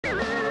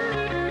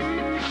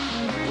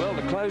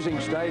Closing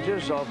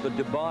stages of the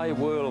Dubai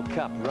World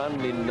Cup run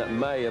in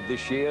May of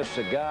this year.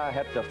 Cigar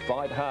had to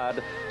fight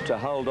hard to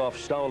hold off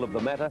Stole of the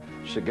Matter.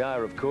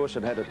 Cigar, of course,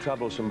 had a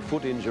troublesome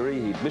foot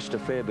injury. He'd missed a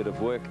fair bit of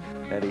work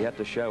and he had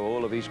to show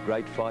all of his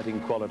great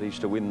fighting qualities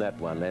to win that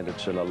one. And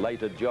it's an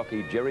elated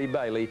jockey, Jerry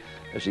Bailey,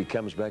 as he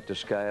comes back to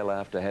scale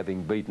after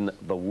having beaten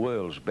the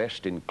world's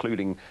best,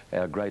 including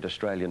our great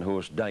Australian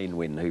horse,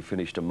 Danewin, who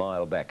finished a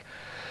mile back.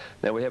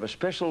 Now, we have a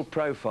special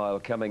profile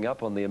coming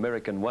up on the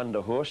American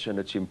Wonder Horse, and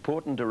it's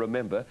important to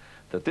remember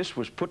that this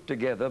was put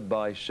together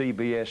by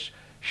CBS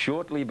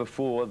shortly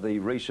before the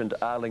recent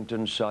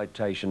Arlington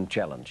Citation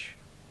Challenge.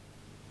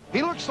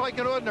 He looks like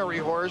an ordinary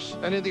horse,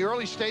 and in the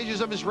early stages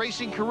of his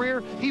racing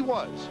career, he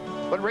was.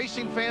 But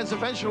racing fans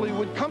eventually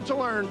would come to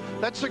learn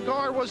that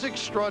Cigar was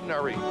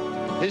extraordinary.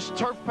 His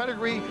turf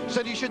pedigree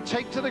said he should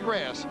take to the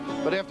grass,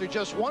 but after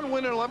just 1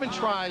 win in 11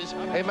 tries,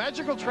 a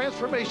magical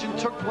transformation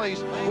took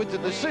place with the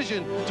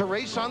decision to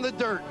race on the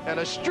dirt, and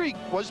a streak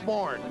was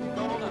born.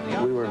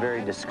 We were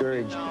very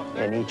discouraged,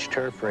 and each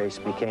turf race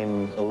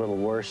became a little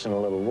worse and a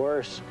little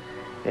worse.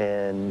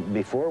 And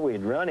before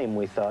we'd run him,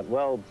 we thought,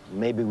 well,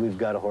 maybe we've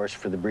got a horse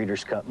for the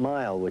Breeders' Cup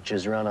Mile, which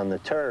is run on the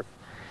turf.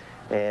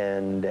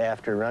 And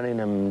after running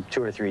him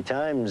 2 or 3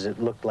 times, it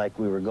looked like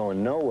we were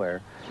going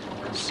nowhere.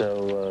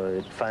 So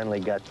it finally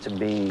got to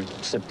be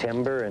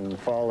September and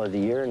fall of the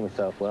year, and we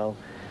thought, well,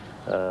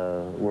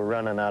 we're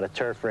running out of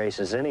turf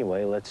races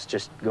anyway. Let's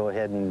just go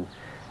ahead and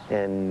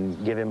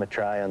give him a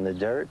try on the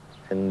dirt.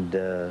 And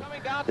the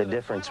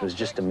difference was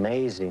just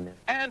amazing.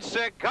 And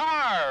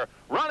Cigar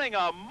running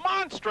a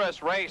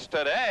monstrous race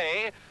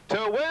today to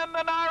win the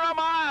Naira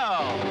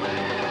Mile.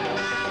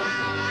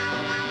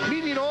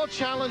 Meeting all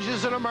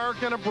challenges in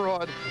America and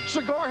abroad,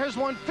 Cigar has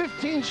won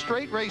 15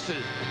 straight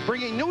races,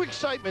 bringing new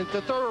excitement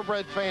to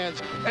thoroughbred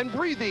fans and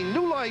breathing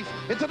new life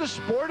into the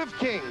sport of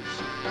kings.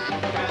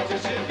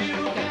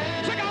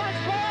 Cigar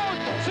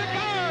explodes!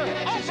 Cigar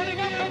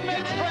opening up in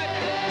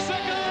mid-stretch.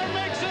 Cigar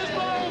makes his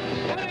move,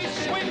 and he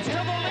swings to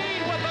the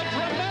lead with a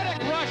dramatic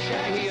rush.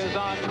 He is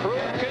on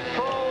cruise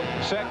control.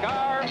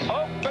 Cigar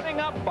opening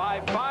up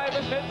by 5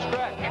 in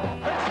mid-stretch. Cigar is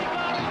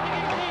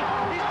beginning.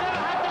 He's going to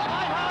have to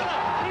fight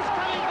harder. He's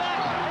coming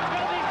back. It's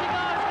going to be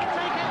Cigar. He's going to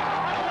take it. Up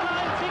the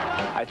line,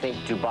 Cigar. I think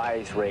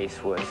Dubai's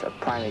race was a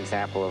prime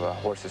example of a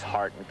horse's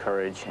heart and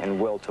courage and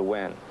will to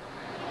win.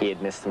 He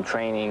had missed some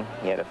training.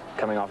 He had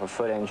coming off a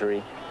foot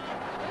injury,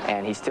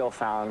 and he still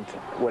found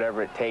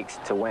whatever it takes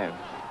to win.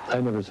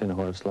 I've never seen a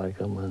horse like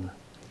him, and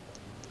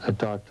I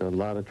talked to a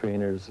lot of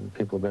trainers and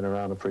people have been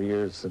around him for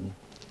years, and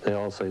they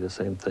all say the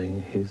same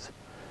thing. He's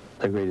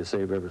the greatest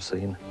they've ever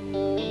seen.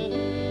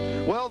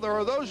 Well, there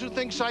are those who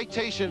think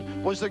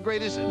Citation was the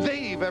greatest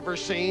they've ever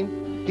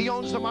seen. He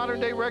owns the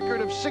modern-day record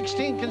of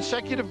 16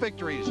 consecutive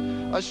victories,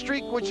 a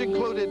streak which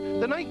included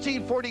the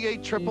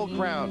 1948 Triple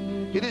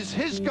Crown. It is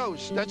his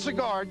ghost that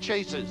Cigar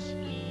chases.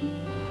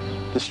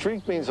 The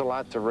streak means a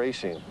lot to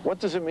racing. What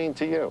does it mean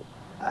to you?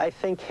 I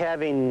think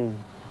having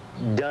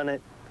done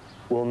it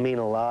will mean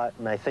a lot,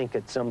 and I think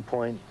at some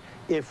point,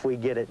 if we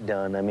get it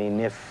done, I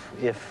mean, if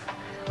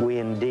we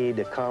indeed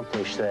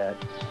accomplish that,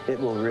 it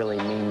will really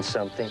mean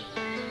something.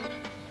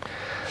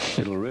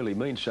 It'll really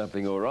mean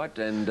something, all right.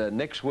 And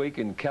next week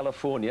in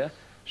California,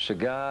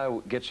 Cigar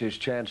gets his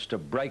chance to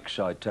break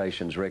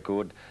Citation's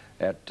record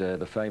at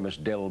the famous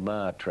Del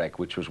Mar track,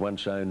 which was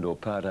once owned or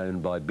part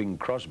owned by Bing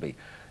Crosby.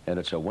 And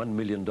it's a $1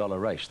 million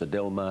race, the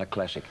Del Mar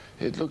Classic.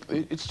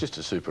 It's just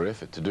a super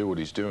effort to do what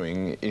he's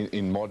doing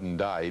in modern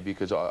day,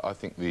 because I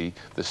think the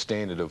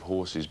standard of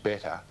horse is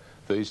better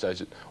these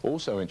days.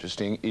 Also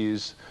interesting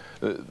is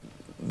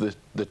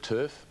the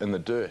turf and the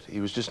dirt.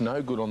 He was just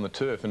no good on the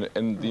turf,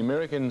 and the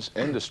Americans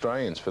and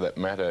Australians, for that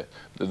matter,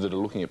 that are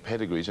looking at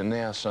pedigrees are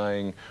now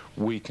saying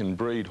we can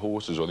breed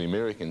horses, or the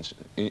Americans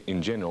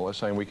in general are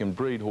saying we can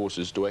breed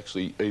horses to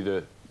actually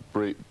either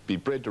be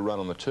bred to run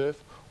on the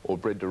turf or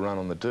bred to run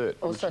on the dirt.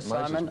 Also,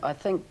 Simon, I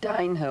think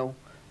Danehill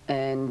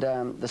and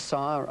the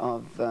sire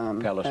of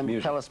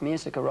Palace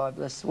Music arrived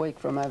this week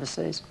from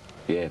overseas.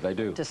 Yeah, they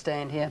do. To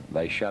stand here.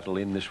 They shuttle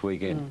in this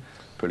weekend.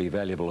 Pretty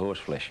valuable horse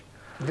flesh.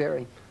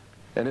 Very.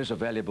 And there's a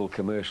valuable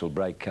commercial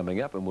break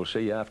coming up, and we'll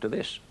see you after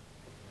this.